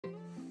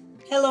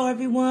Hello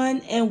everyone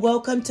and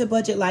welcome to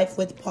Budget Life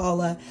with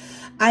Paula.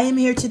 I am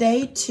here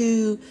today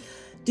to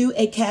do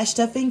a cash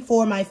stuffing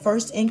for my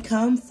first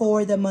income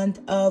for the month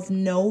of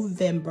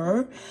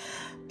November.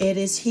 It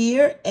is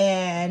here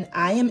and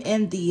I am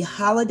in the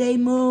holiday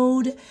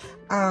mood.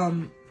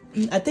 I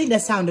think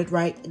that sounded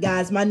right,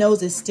 guys. My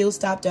nose is still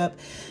stopped up,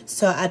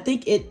 so I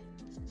think it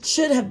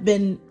should have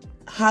been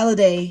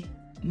holiday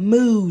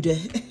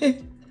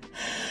mood.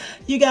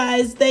 You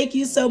guys, thank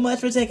you so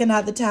much for taking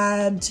out the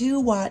time to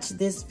watch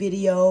this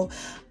video.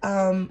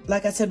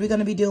 Like I said, we're going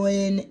to be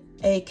doing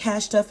a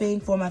cash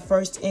stuffing for my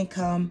first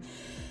income.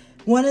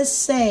 Want to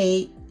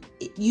say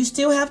you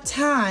still have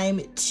time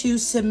to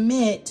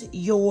submit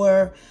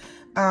your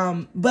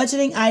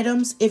budgeting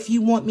items if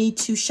you want me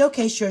to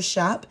showcase your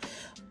shop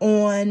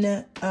on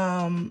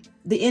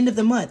the end of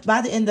the month,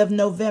 by the end of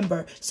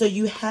November. So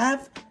you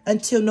have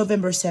until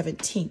November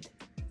 17th.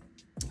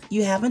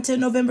 You have until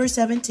November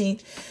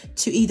 17th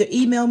to either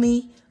email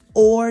me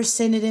or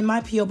send it in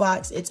my P.O.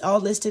 box. It's all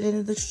listed in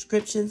the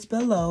descriptions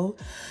below.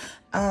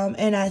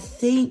 And I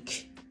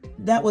think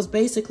that was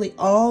basically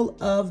all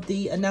of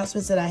the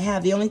announcements that I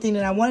have. The only thing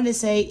that I wanted to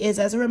say is,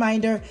 as a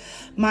reminder,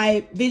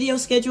 my video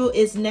schedule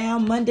is now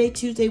Monday,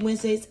 Tuesday,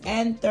 Wednesdays,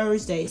 and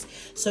Thursdays.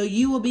 So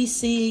you will be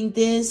seeing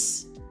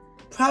this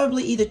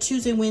probably either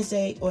Tuesday,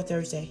 Wednesday, or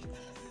Thursday.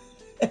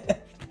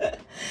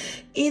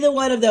 Either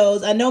one of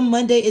those. I know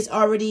Monday is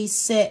already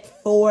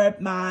set for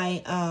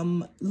my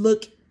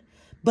look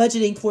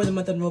budgeting for the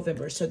month of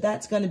November. So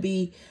that's going to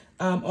be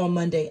on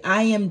Monday.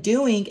 I am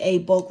doing a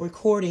bulk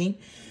recording.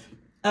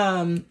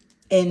 And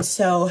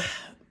so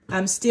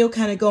I'm still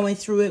kind of going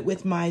through it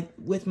with my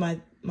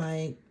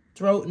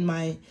throat and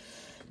my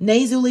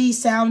nasally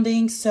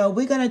sounding. So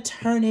we're going to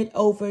turn it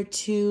over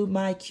to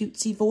my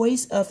cutesy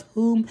voice, of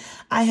whom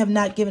I have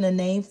not given a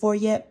name for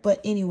yet. But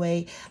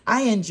anyway,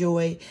 I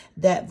enjoy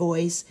that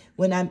voice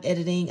when I'm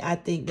editing. I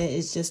think that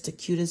it's just the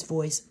cutest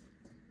voice.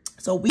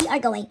 So we are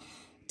going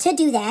to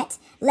do that.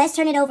 Let's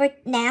turn it over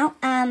now.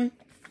 I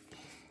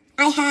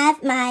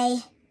have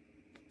my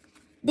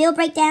bill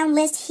breakdown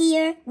list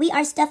here. We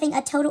are stuffing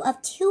a total of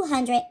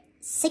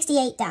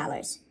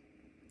 $268.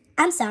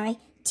 I'm sorry.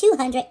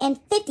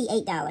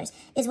 $258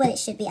 is what it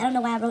should be. I don't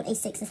know why I wrote a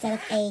 6 instead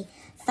of a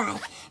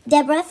 5.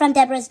 Debra from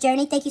Debra's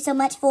Journey, thank you so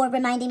much for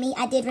reminding me.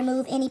 I did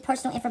remove any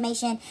personal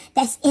information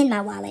that's in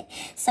my wallet.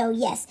 So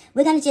yes,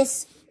 we're going to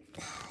just,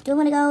 do I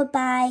want to go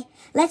by,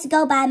 let's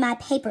go by my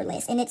paper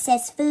list. And it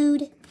says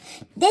food.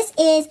 This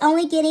is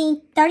only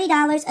getting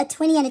 $30, a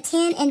 20, and a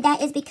 10. And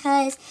that is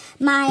because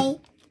by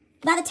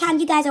the time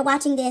you guys are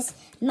watching this,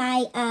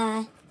 my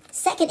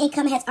second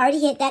income has already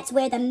hit. That's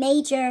where the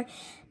major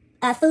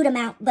food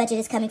amount budget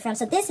is coming from.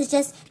 So this is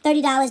just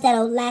 $30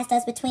 that'll last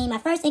us between my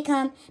first and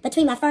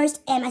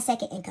my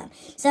second income.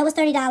 So it was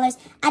 $30.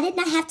 I did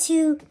not have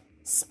to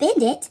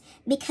spend it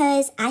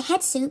because I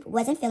had soup,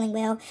 wasn't feeling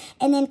well.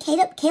 And then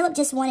Caleb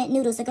just wanted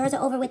noodles. The girls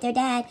are over with their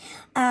dad.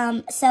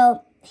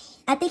 So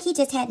I think he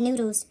just had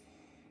noodles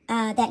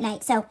that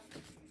night. So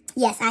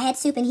yes, I had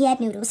soup and he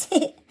had noodles.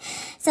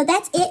 So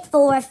that's it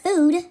for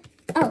food.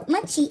 Oh,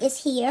 Munchie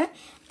is here.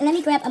 Let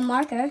me grab a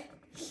marker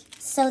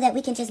so that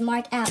we can just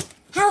mark out.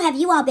 How have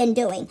you all been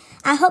doing?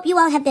 I hope you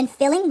all have been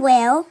feeling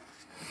well.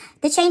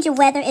 The change of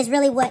weather is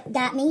really what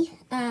got me.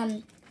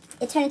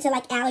 It turned into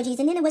like allergies,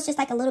 and then it was just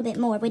like a little bit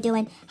more. We're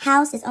doing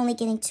house is only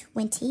getting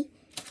 20.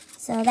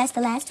 So that's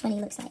the last 20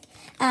 looks like.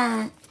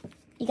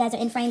 You guys are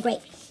in frame,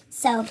 great.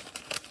 So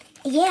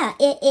yeah,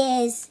 it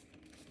is.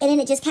 And then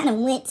it just kind of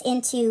went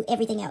into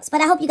everything else.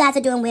 But I hope you guys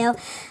are doing well.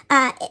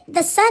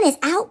 The sun is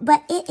out,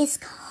 but it is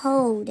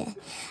cold.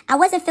 I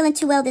wasn't feeling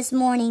too well this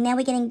morning. Now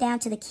we're getting down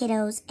to the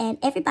kiddos. And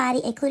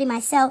everybody, including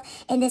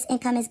myself, in this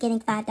income is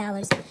getting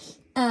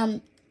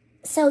 $5.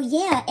 So,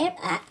 yeah,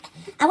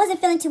 I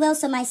wasn't feeling too well.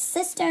 So my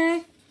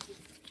sister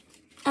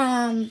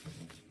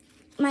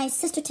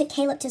took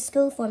Caleb to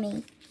school for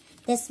me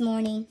this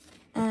morning.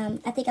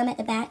 I think I'm at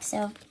the back,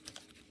 so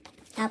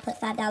I'll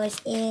put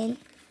 $5 in.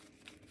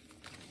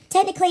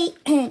 Technically,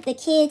 the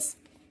kids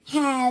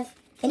have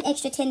an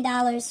extra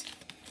 $10.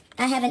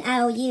 I have an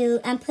IOU.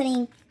 I'm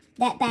putting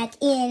that back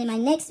in my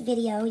next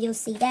video. You'll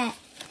see that.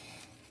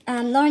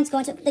 Lauren's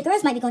the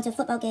girls might be going to a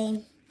football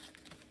game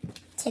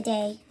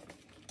today.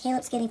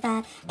 Caleb's getting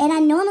 5. And I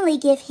normally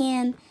give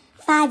him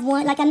 5,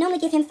 1. Like I normally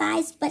give him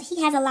 5s, but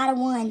he has a lot of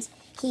 1s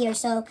here.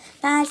 So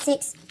 5,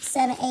 6,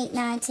 7, 8,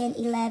 9, 10,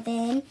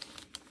 11,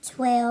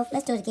 12.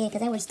 Let's do it again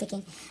because they were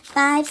sticking.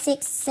 5,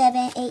 6,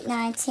 7, 8,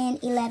 9, 10,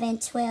 11,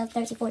 12,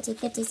 13, 14,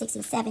 15,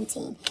 16,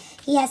 17.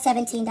 He has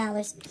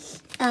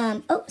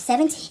 $17. Oh,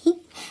 17,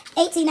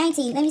 18,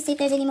 19. Let me see if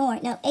there's any more.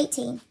 No,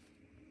 18.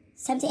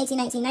 17, 18,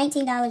 19.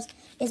 $19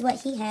 is what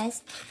he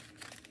has.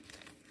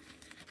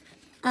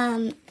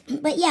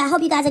 But yeah, I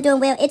hope you guys are doing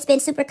well. It's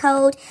been super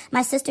cold.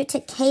 My sister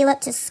took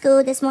Caleb to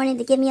school this morning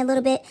to give me a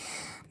little bit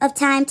of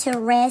time to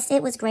rest.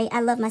 It was great.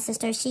 I love my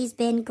sister. She's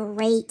been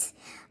great.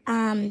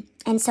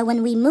 And so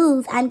when we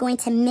move, I'm going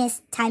to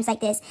miss times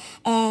like this,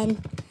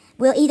 and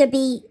we'll either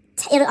be,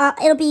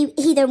 it'll be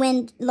either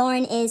when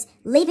Lauren is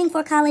leaving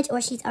for college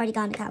or she's already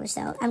gone to college.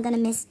 So I'm going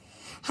to miss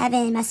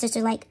having my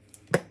sister like,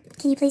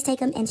 can you please take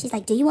them? And she's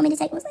like, do you want me to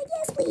take them? I was like,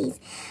 yes,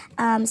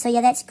 please. So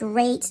yeah, that's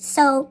great.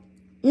 So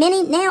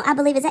Minnie, now I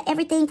believe, is that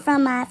everything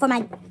from for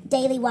my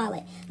daily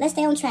wallet? Let's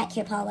stay on track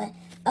here, Paula.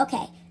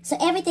 Okay, so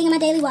everything in my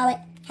daily wallet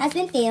has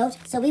been filled.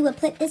 So we will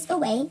put this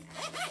away.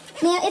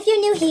 Now, if you're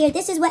new here,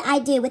 this is what I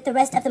do with the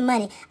rest of the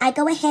money. I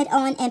go ahead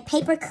on and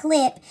paper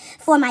clip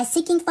for my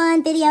Seeking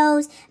Fund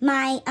videos,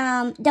 my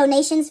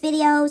donations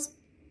videos,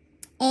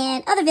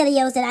 and other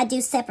videos that I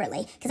do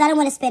separately because I don't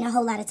want to spend a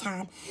whole lot of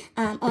time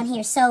on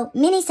here. So,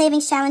 Mini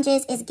Savings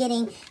Challenges is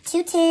getting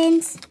 2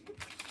 10s,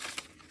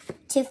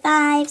 2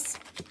 5s,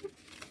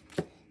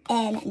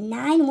 and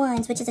 9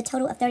 1s, which is a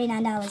total of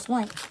 $39.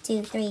 1,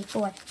 2, 3,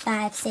 4,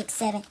 5, 6,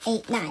 7,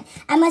 8, 9.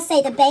 I must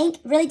say, the bank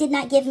really did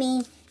not give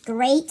me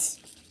great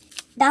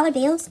dollar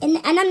bills, and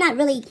I'm not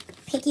really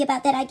picky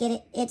about that. I get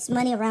it. It's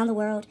money around the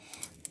world.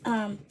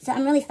 So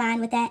I'm really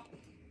fine with that.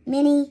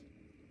 Mini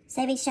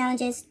Savings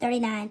Challenges,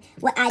 39.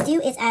 What I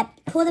do is I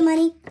pull the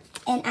money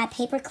and I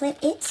paper clip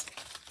it.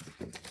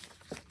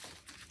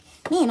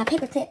 Man, my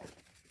paper clip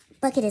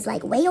bucket is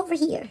like way over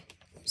here.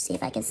 Let's see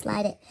if I can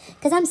slide it.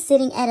 Because I'm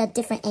sitting at a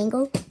different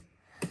angle.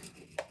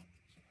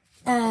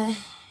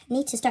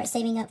 Need to start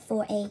saving up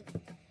for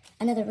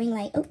another ring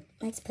light. Oh,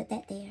 let's put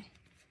that there.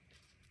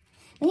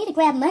 We need to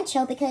grab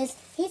Muncho because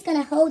he's going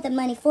to hold the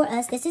money for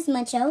us. This is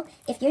Muncho.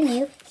 If you're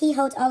new, he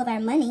holds all of our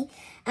money.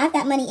 I've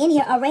got money in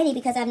here already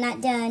because I've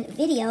not done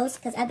videos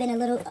because I've been a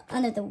little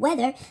under the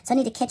weather. So I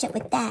need to catch up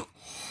with that.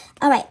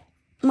 All right,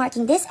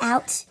 marking this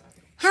out.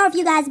 How have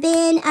you guys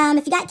been?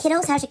 If you got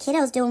kiddos, how's your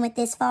kiddos doing with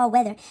this fall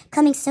weather?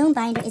 Coming Soon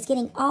binder is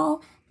getting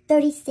all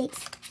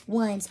 36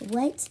 ones.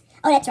 What?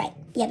 Oh, that's right.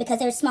 Yeah, because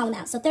they're a small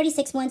amount. So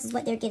 36 ones is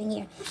what they're getting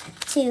here.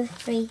 2,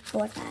 3,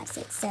 4, 5,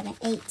 6, 7,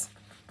 8.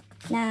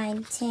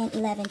 9, 10,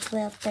 11,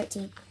 12,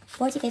 13,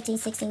 14, 15,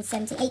 16,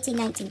 17, 18,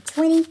 19,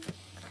 20.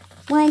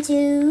 1,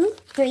 2,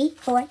 3,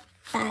 4,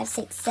 5,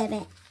 6,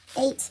 7,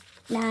 8,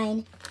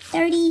 9,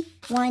 30.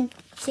 1,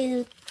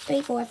 2,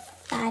 3, 4,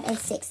 5, and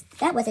 6.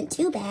 That wasn't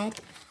too bad,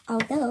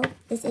 although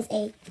this is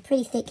a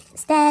pretty thick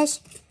stash.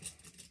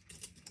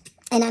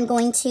 And I'm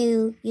going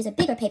to use a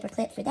bigger paper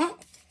clip for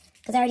that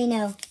because I already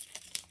know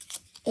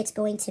it's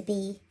going to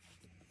be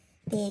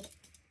big.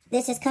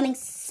 This is coming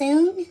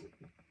soon.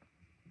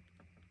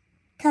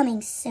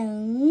 Coming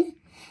soon.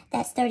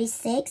 That's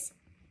 36.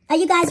 Are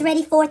you guys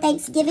ready for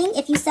Thanksgiving?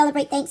 If you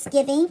celebrate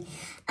Thanksgiving,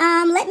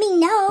 let me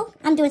know.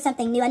 I'm doing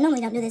something new. I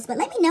normally don't do this, but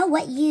let me know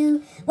what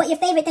your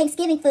favorite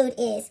Thanksgiving food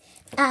is.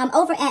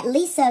 Over at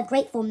Lisa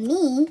Grateful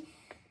Me,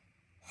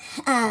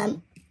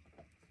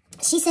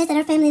 she says that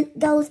her family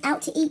goes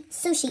out to eat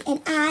sushi,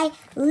 and I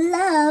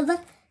love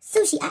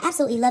sushi. I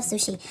absolutely love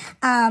sushi.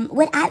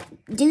 Would I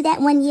do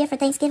that one year for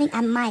Thanksgiving?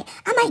 I might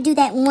do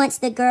that once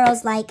the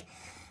girls like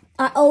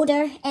are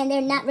older and they're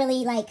not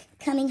really like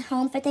coming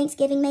home for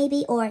Thanksgiving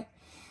maybe, or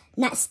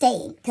not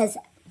staying, because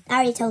I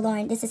already told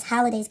Lauren this is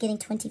holidays getting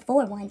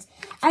 24 ones.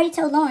 I already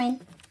told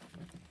Lauren,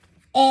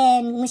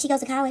 and when she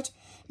goes to college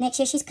next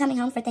year, she's coming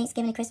home for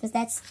Thanksgiving and Christmas.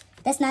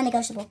 That's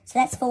non-negotiable. So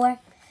that's 4,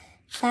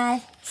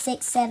 5,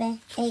 6,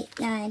 7, 8,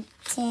 9,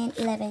 10,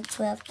 11,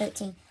 12,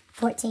 13,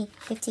 14,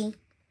 15,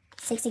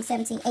 16,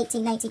 17,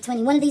 18, 19,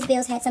 20. One of these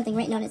bills had something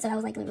written on it, so I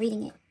was like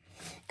reading it.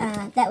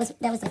 That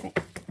was different.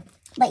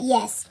 But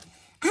yes,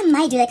 I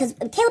might do that because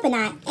Caleb and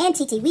I and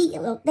TT,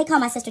 they call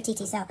my sister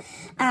TT. So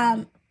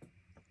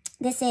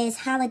this is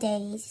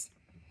holidays.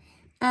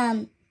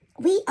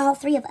 We all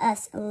three of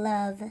us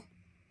love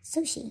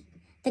sushi.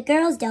 The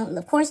girls don't.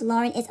 Of course,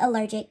 Lauren is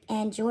allergic,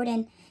 and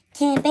Jordan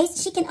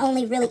she can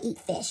only really eat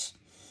fish.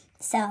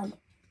 So,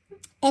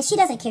 and she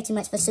doesn't care too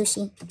much for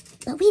sushi,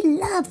 but we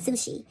love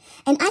sushi,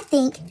 and I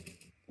think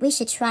we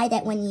should try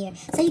that one year.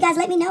 So you guys,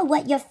 let me know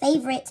what your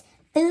favorite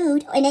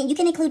food, and then you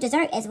can include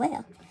dessert as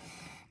well.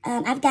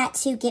 I've got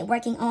to get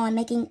working on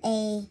making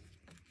a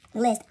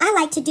list. I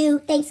like to do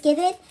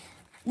Thanksgiving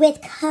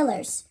with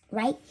colors,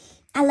 right?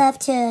 I love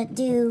to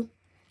do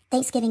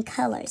Thanksgiving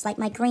colors, like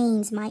my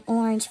greens, my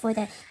orange for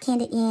the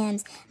candied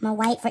yams, my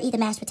white for either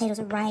mashed potatoes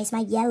or rice, my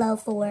yellow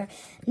for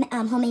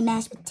homemade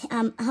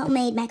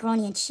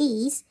macaroni and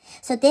cheese.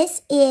 So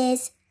this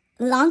is,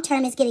 long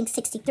term is getting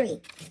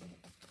 63.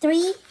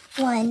 3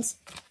 1s,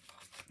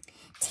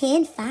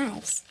 10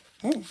 5s.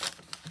 Ooh.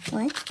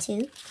 1,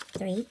 2,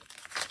 3,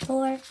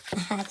 4,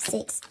 5,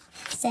 6,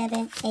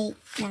 7, 8,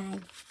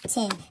 9,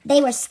 10.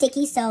 They were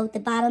sticky, so the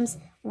bottoms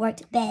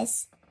worked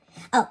best.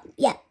 Oh,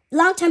 yeah.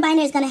 Long-term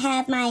binder is going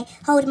to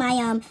hold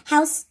my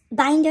house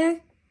binder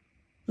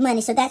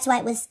money. So that's why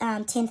it was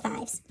 10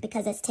 5s,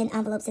 because there's 10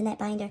 envelopes in that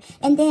binder.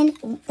 And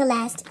then the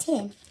last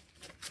 10.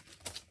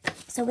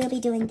 So we'll be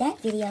doing that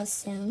video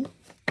soon.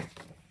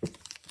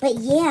 But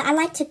yeah, I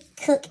like to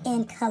cook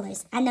in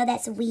colors. I know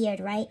that's weird,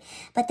 right?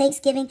 But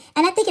Thanksgiving,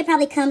 and I think it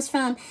probably comes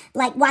from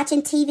like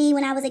watching TV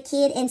when I was a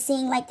kid and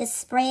seeing like the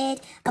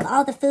spread of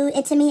all the food.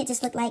 And to me, it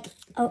just looked like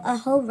a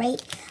whole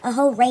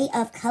array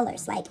of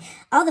colors. Like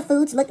all the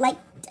foods looked like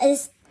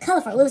it's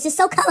colorful. It was just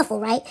so colorful,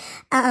 right?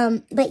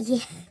 But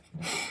yeah,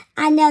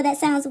 I know that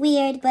sounds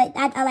weird, but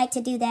I like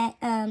to do that.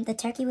 The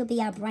turkey would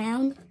be our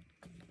brown.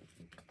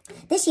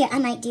 This year I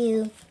might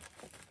do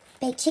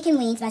baked chicken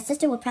wings. My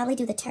sister will probably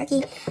do the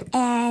turkey.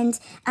 And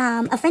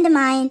a friend of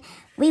mine,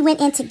 we went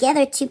in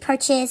together to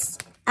purchase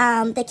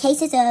the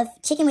cases of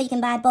chicken where you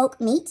can buy bulk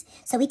meat.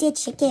 So we did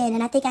chicken,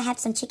 and I think I have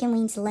some chicken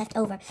wings left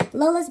over.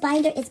 Lola's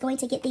binder is going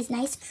to get these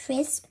nice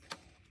crisp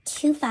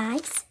 2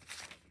 5s.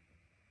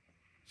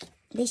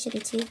 These should be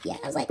 2. Yeah,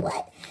 I was like,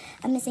 what?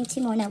 I'm missing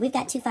 2 more. No, we've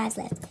got 2 5s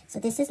left. So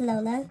this is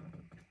Lola.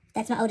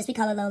 That's my oldest. We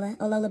call her Lola.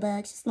 Oh, Lola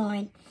Bug. She's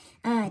Lauren.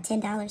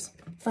 $10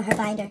 for her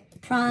binder.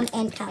 Prom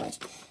and college.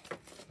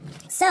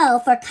 So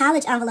for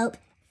college envelope,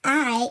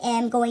 I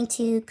am going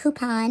to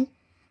coupon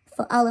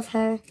for all of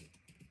her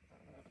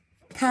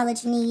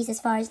college needs as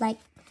far as like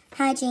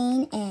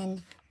hygiene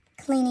and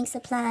cleaning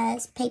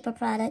supplies, paper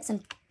products,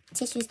 and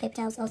tissues, paper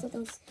towels,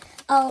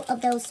 all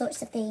of those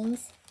sorts of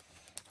things.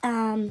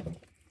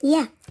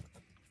 Yeah.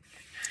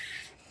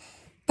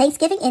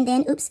 Thanksgiving and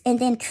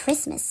then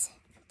Christmas.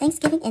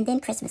 Thanksgiving and then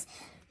Christmas.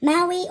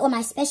 Maui or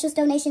my specials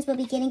donations will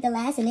be getting the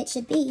last, and it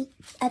should be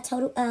a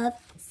total of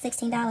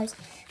 $16.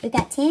 We've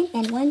got 10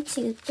 and 1,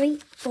 2, 3,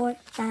 4,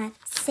 5,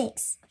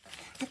 6.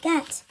 I've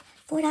got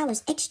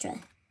 $4 extra.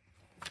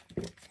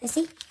 Let's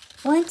see.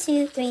 1,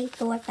 2, 3,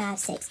 4, 5,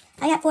 6.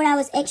 I got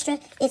 $4 extra.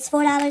 It's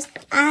 $4.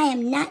 I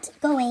am not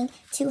going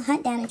to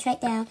hunt down and track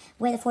down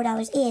where the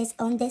 $4 is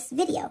on this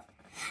video.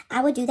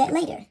 I will do that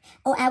later.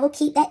 Or I will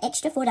keep that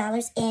extra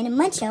 $4 in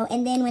Muncho.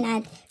 And then when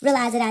I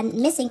realize that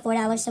I'm missing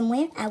 $4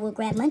 somewhere, I will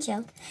grab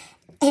Muncho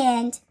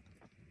and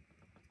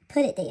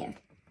put it there.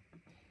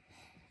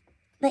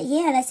 But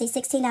yeah, let's see,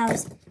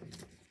 $16.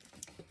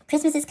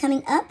 Christmas is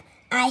coming up.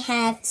 I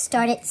have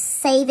started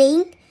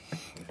saving.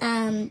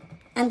 I'm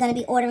going to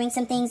be ordering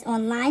some things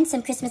online,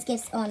 some Christmas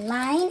gifts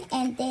online,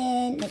 and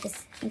then make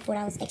this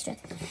 $4 extra.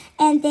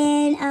 And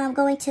then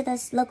going to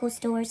those local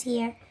stores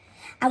here.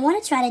 I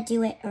want to try to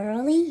do it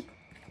early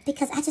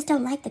because I just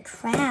don't like the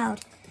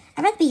crowd.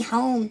 I'd rather be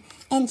home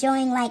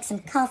enjoying like some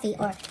coffee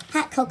or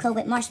hot cocoa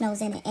with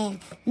marshmallows in it and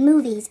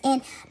movies.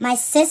 And my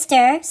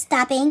sister,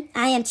 stopping,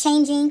 I am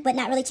changing, but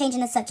not really changing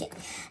the subject.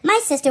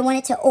 My sister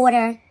wanted to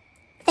order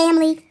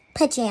family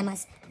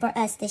pajamas for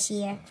us this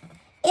year.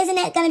 Isn't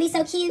that going to be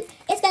so cute?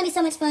 It's going to be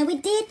so much fun. We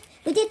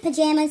did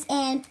pajamas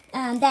and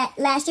that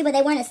last year, but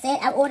they weren't a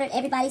set. I ordered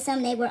everybody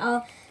some. They were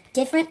all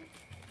different.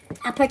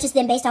 I purchased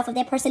them based off of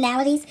their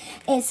personalities,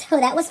 and so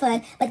that was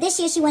fun. But this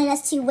year, she wanted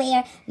us to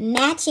wear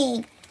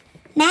matching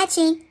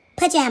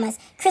pajamas,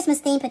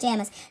 Christmas-themed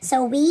pajamas.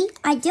 So we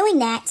are doing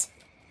that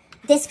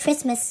this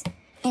Christmas,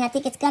 and I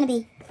think it's going to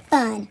be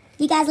fun.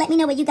 You guys let me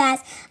know what you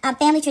guys'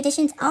 family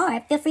traditions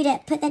are. Feel free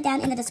to put that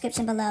down in the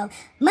description below.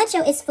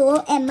 Muncho is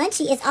full, and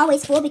Munchie is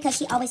always full because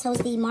she always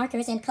holds the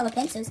markers and color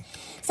pencils.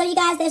 So you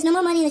guys, there's no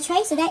more money in the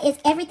tray, so that is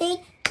everything.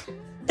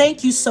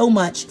 Thank you so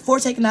much for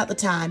taking out the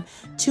time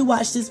to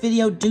watch this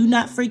video. Do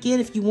not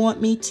forget, if you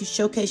want me to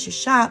showcase your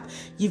shop,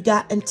 you've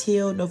got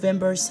until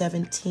November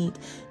 17th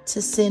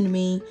to send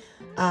me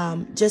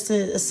just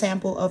a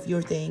sample of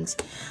your things.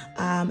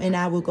 And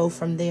I will go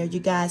from there. You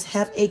guys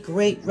have a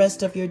great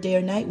rest of your day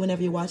or night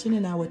whenever you're watching,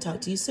 and I will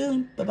talk to you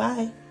soon.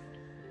 Bye-bye.